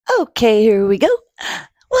Okay, here we go.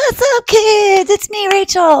 What's up, kids? It's me,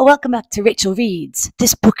 Rachel. Welcome back to Rachel Reads.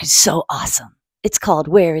 This book is so awesome. It's called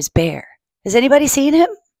Where is Bear? Has anybody seen him?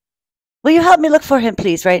 Will you help me look for him,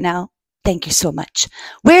 please, right now? Thank you so much.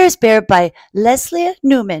 Where is Bear by Leslie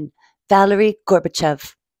Newman, Valerie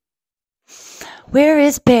Gorbachev. Where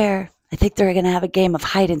is Bear? I think they're going to have a game of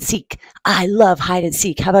hide and seek. I love hide and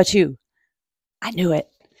seek. How about you? I knew it.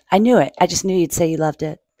 I knew it. I just knew you'd say you loved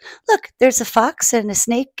it. Look, there's a fox and a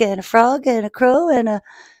snake and a frog and a crow and a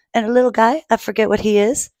little guy. I forget what he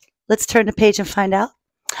is. Let's turn the page and find out.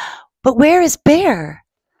 But where is Bear?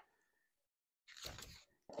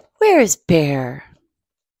 Where is Bear?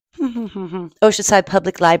 Oceanside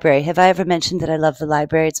Public Library. Have I ever mentioned that I love the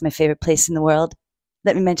library? It's my favorite place in the world.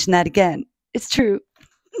 Let me mention that again. It's true.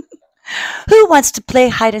 Who wants to play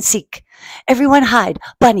hide and seek? Everyone hide.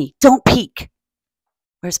 Bunny, don't peek.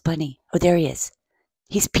 Where's Bunny? Oh, there he is.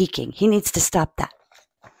 He's peeking. He needs to stop that.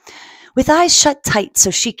 With eyes shut tight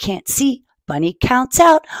so she can't see, Bunny counts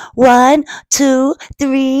out 1, 2,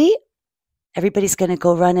 3. Everybody's going to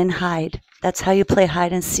go run and hide. That's how you play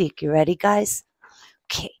hide and seek. You ready, guys?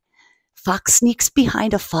 Okay. Fox sneaks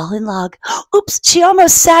behind a fallen log. Oops, she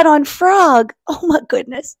almost sat on Frog. Oh, my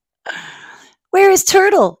goodness. Where is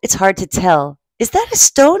Turtle? It's hard to tell. Is that a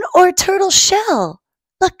stone or a turtle shell?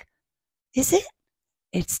 Look. Is it?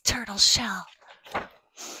 It's turtle shell.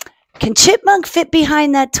 Can Chipmunk fit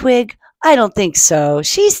behind that twig? I don't think so.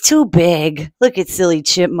 She's too big. Look at silly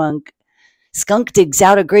Chipmunk. Skunk digs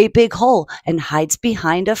out a great big hole and hides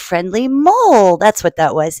behind a friendly mole. That's what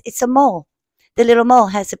that was. It's a mole. The little mole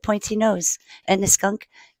has a pointy nose, and the skunk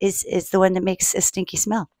is the one that makes a stinky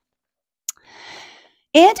smell.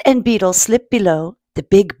 Ant and beetle slip below the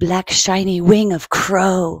big black shiny wing of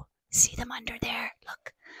crow. See them under there?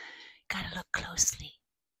 Look. Gotta look closely.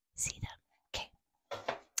 See them?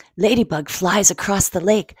 Ladybug flies across the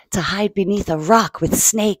lake to hide beneath a rock with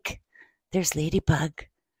Snake. There's Ladybug.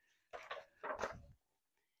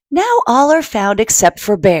 Now all are found except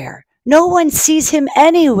for Bear. No one sees him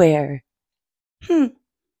anywhere.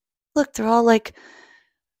 Look, they're all like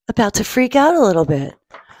about to freak out a little bit.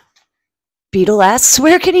 Beetle asks,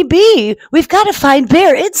 where can he be? We've got to find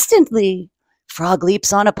Bear instantly. Frog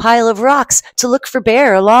leaps on a pile of rocks to look for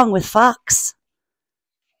Bear along with Fox.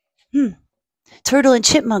 Turtle and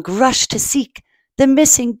Chipmunk rush to seek the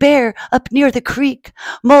missing Bear up near the creek.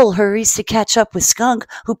 Mole hurries to catch up with Skunk,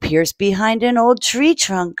 who peers behind an old tree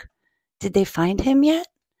trunk. Did they find him yet?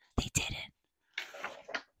 They didn't.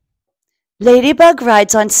 Ladybug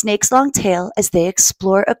rides on Snake's long tail as they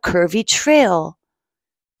explore a curvy trail.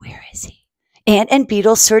 Where is he? Ant and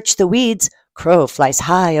Beetle search the weeds. Crow flies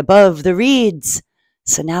high above the reeds.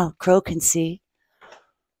 So now Crow can see.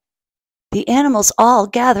 The animals all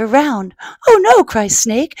gather round. Oh no, cries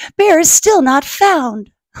Snake, Bear is still not found.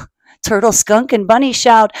 Turtle, Skunk, and Bunny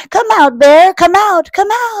shout, come out, Bear, come out, come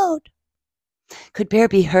out. Could Bear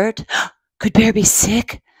be hurt? Could Bear be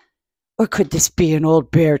sick? Or could this be an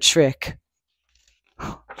old bear trick?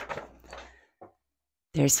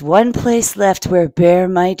 There's one place left where Bear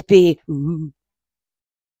might be.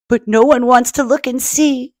 But no one wants to look and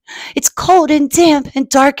see. It's cold and damp and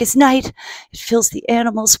dark as night. It fills the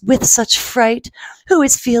animals with such fright. Who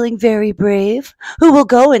is feeling very brave? Who will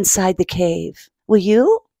go inside the cave? Will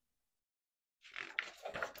you?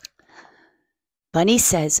 Bunny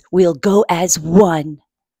says, we'll go as one.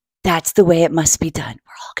 That's the way it must be done.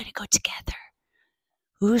 We're all going to go together.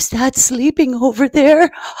 Who's that sleeping over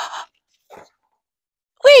there?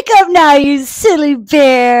 Wake up now, you silly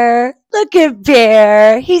bear. Look at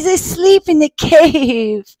Bear. He's asleep in the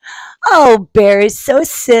cave. Oh, Bear is so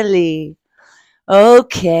silly.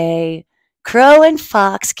 Okay. Crow and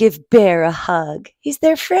Fox give Bear a hug. He's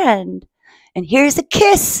their friend. And here's a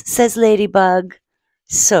kiss, says Ladybug.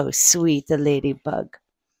 So sweet, the Ladybug.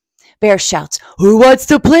 Bear shouts, who wants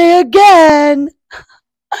to play again?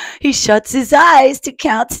 He shuts his eyes to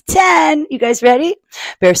count to 10. You guys ready?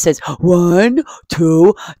 Bear says, 1,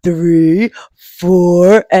 2, 3,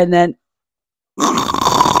 4, and then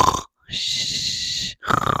shh,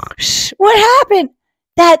 shh. What happened?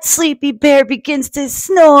 That sleepy bear begins to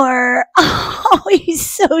snore. Oh, he's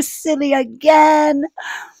so silly again.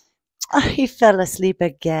 Oh, he fell asleep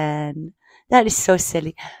again. That is so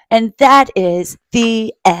silly. And that is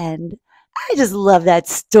the end. I just love that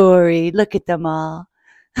story. Look at them all.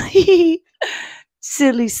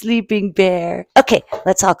 Silly sleeping bear. Okay,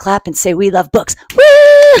 let's all clap and say we love books.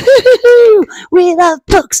 Woo! We love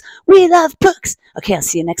books. We love books. Okay, I'll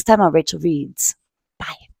see you next time on Rachel Reads.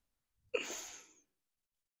 Bye.